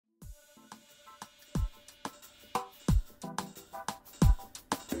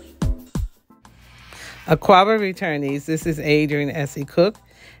Aquaba returnees, this is Adrian S.E. Cook,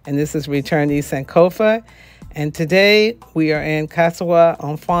 and this is Returnee Sankofa. And today we are in Kasoa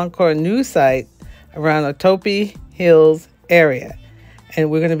Ofaankor Newsite around Atopi Hills area. And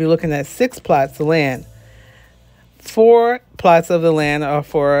we're going to be looking at 6 plots of land. 4 plots of the land are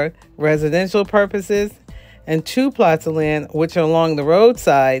for residential purposes, and 2 plots of land, which are along the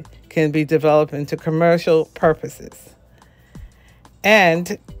roadside, can be developed into commercial purposes.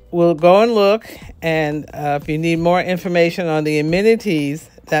 And we'll go and look, and if you need more information on the amenities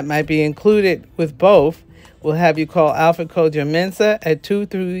that might be included with both, we'll have you call Alfred Kojo Mensa at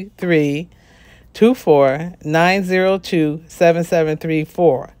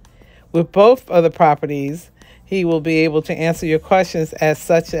 233-24-902-7734. With both of the properties, he will be able to answer your questions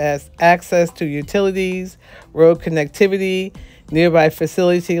such as access to utilities, road connectivity, nearby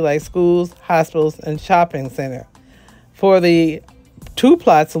facility like schools, hospitals, and shopping center. For the 2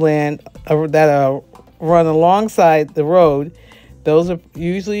 plots of land that are run alongside the road, those are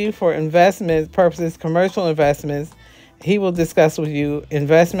usually for investment purposes, commercial investments. He will discuss with you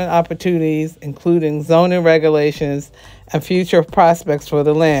investment opportunities, including zoning regulations and future prospects for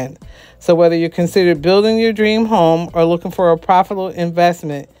the land. So whether you consider building your dream home or looking for a profitable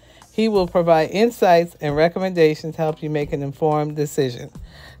investment, he will provide insights and recommendations to help you make an informed decision.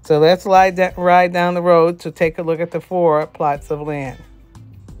 So let's ride down the road to take a look at the 4 plots of land.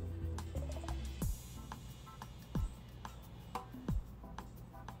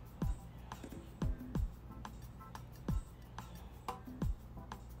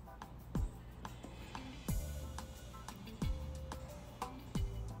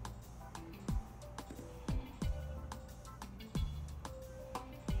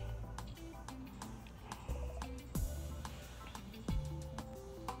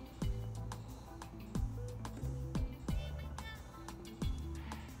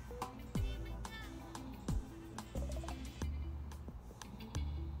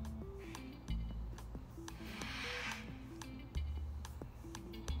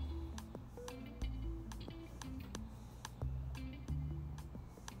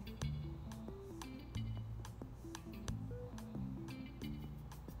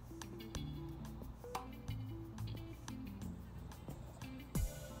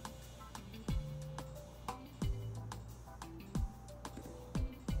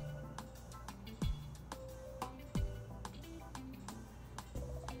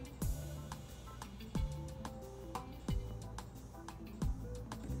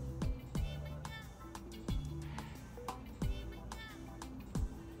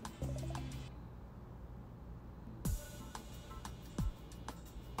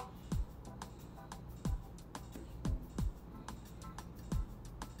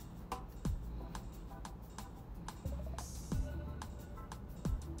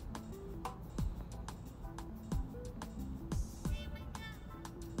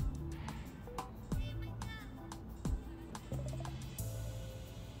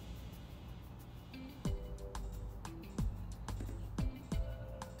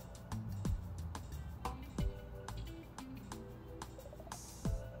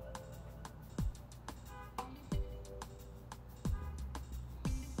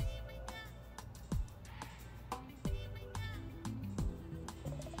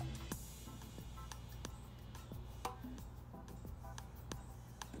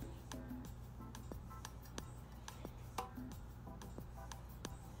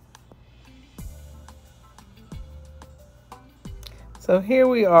 So here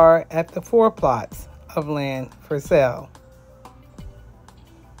we are at the 4 plots of land for sale.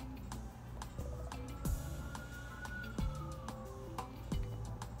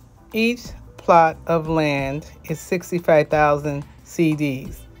 Each plot of land is 65,000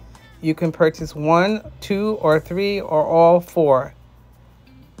 CDs. You can purchase 1, 2, or 3, or all 4.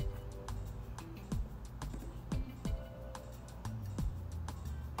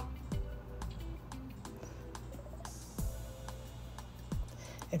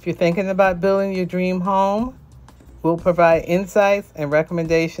 If you're thinking about building your dream home, we'll provide insights and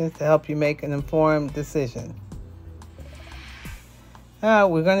recommendations to help you make an informed decision. Now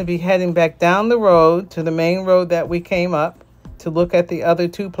we're going to be heading back down the road to the main road that we came up to look at the other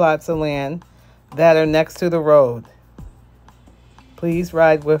 2 plots of land that are next to the road. Please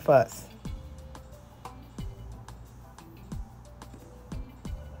ride with us.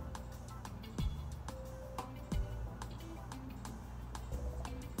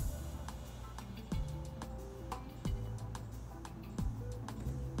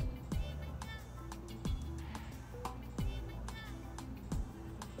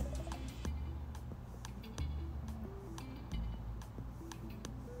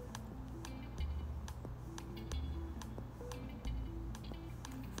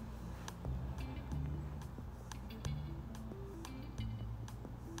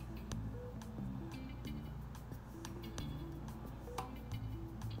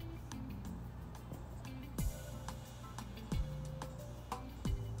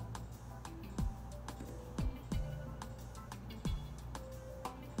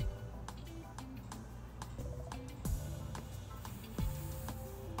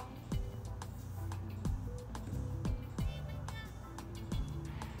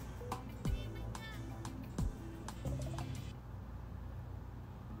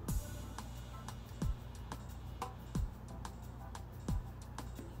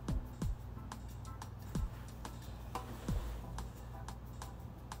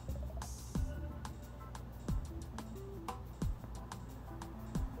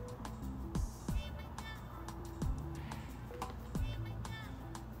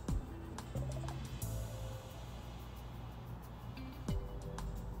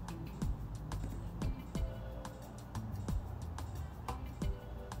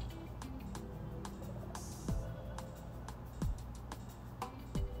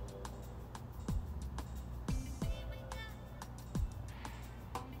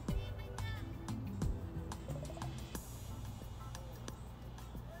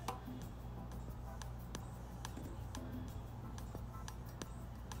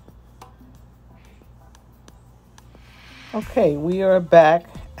 Okay, we are back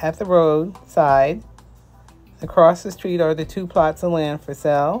at the roadside. Across the street are the 2 plots of land for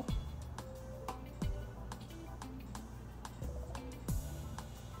sale.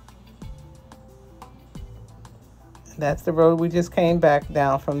 That's the road we just came back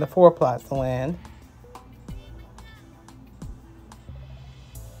down from, the 4 plots of land.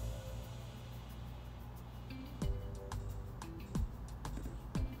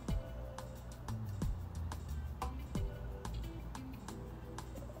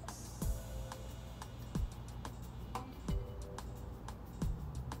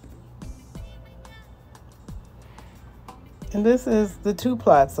 And this is the 2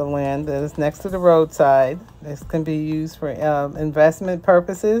 plots of land that is next to the roadside. This can be used for investment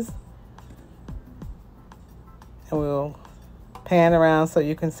purposes. And we'll pan around so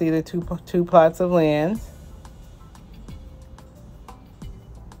you can see the two plots of land.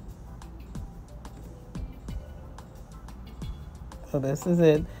 So this is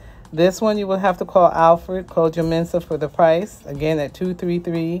it. This one you will have to call Alfred Kojomensa for the price. Again at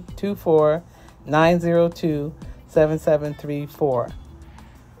 233-24-902-7734.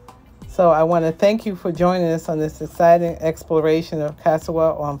 So I want to thank you for joining us on this exciting exploration of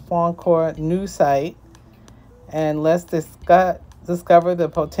Kasoa Ofaankor Newsite. And let's discover the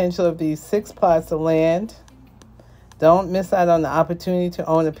potential of these 6 plots of land. Don't miss out on the opportunity to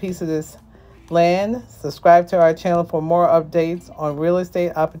own a piece of this land. Subscribe to our channel for more updates on real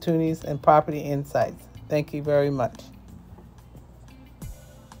estate opportunities and property insights. Thank you very much.